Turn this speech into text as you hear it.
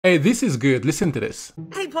Hey, this is good. Listen to this.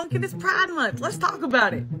 Hey, Pumpkin, it's Pride Month. Let's talk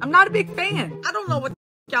about it. I'm not a big fan. I don't know what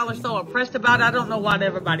y'all are so oppressed about. I don't know what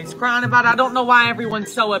everybody's crying about. I don't know why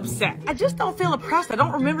everyone's so upset. I just don't feel oppressed. I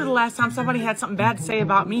don't remember the last time somebody had something bad to say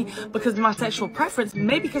about me because of my sexual preference,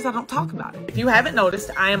 maybe because I don't talk about it. If you haven't noticed,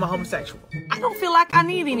 I am a homosexual. I don't feel like I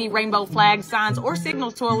need any rainbow flag signs or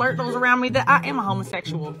signals to alert those around me that I am a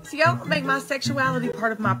homosexual. See, I don't make my sexuality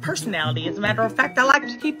part of my personality. As a matter of fact, I like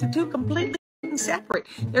to keep the two completely separate.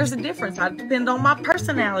 There's a difference. I depend on my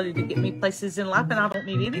personality to get me places in life, and I don't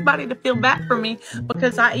need anybody to feel bad for me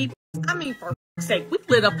because I eat. I mean, for sake, we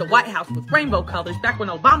lit up the White House with rainbow colors back when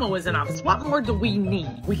Obama was in office. What more do we need?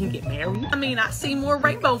 We can get married. I mean, I see more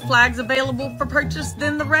rainbow flags available for purchase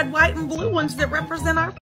than the red, white, and blue ones that represent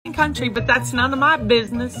our country, but that's none of my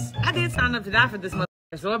business. I did sign up to die for this month,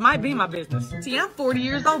 so it might be my business. See, I'm 40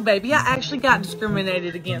 years old, baby. I actually got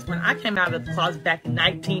discriminated against when I came out of the closet back in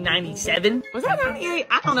 1997. Was that 98?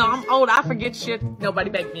 I don't know. I'm old. I forget shit. Nobody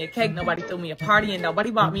baked me a cake. Nobody threw me a party. And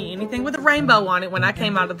nobody bought me anything with a rainbow on it when I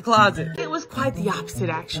came out of the closet. It was quite the opposite,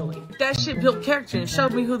 actually. That shit built character and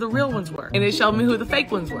showed me who the real ones were. And it showed me who the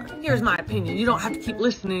fake ones were. Here's my opinion. You don't have to keep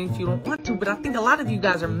listening if you don't want to, but I think a lot of you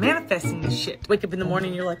guys are manifesting this shit. Wake up in the morning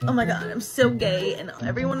and you're like, oh my God, I'm so gay. And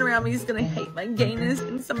everyone around me is going to hate my gayness.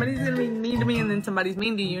 And somebody's gonna be mean to me, and then somebody's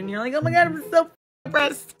mean to you, and you're like, oh my God, I'm so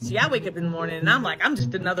depressed. See, I wake up in the morning and I'm like, I'm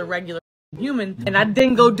just another regular human, and I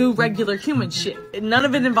didn't go do regular human shit. None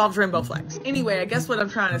of it involves rainbow flags. Anyway, I guess what I'm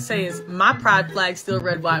trying to say is my pride flag's still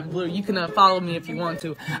red, white, and blue. You can unfollow me if you want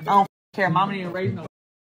to. I don't care. Mama didn't raise no.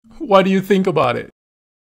 What do you think about it?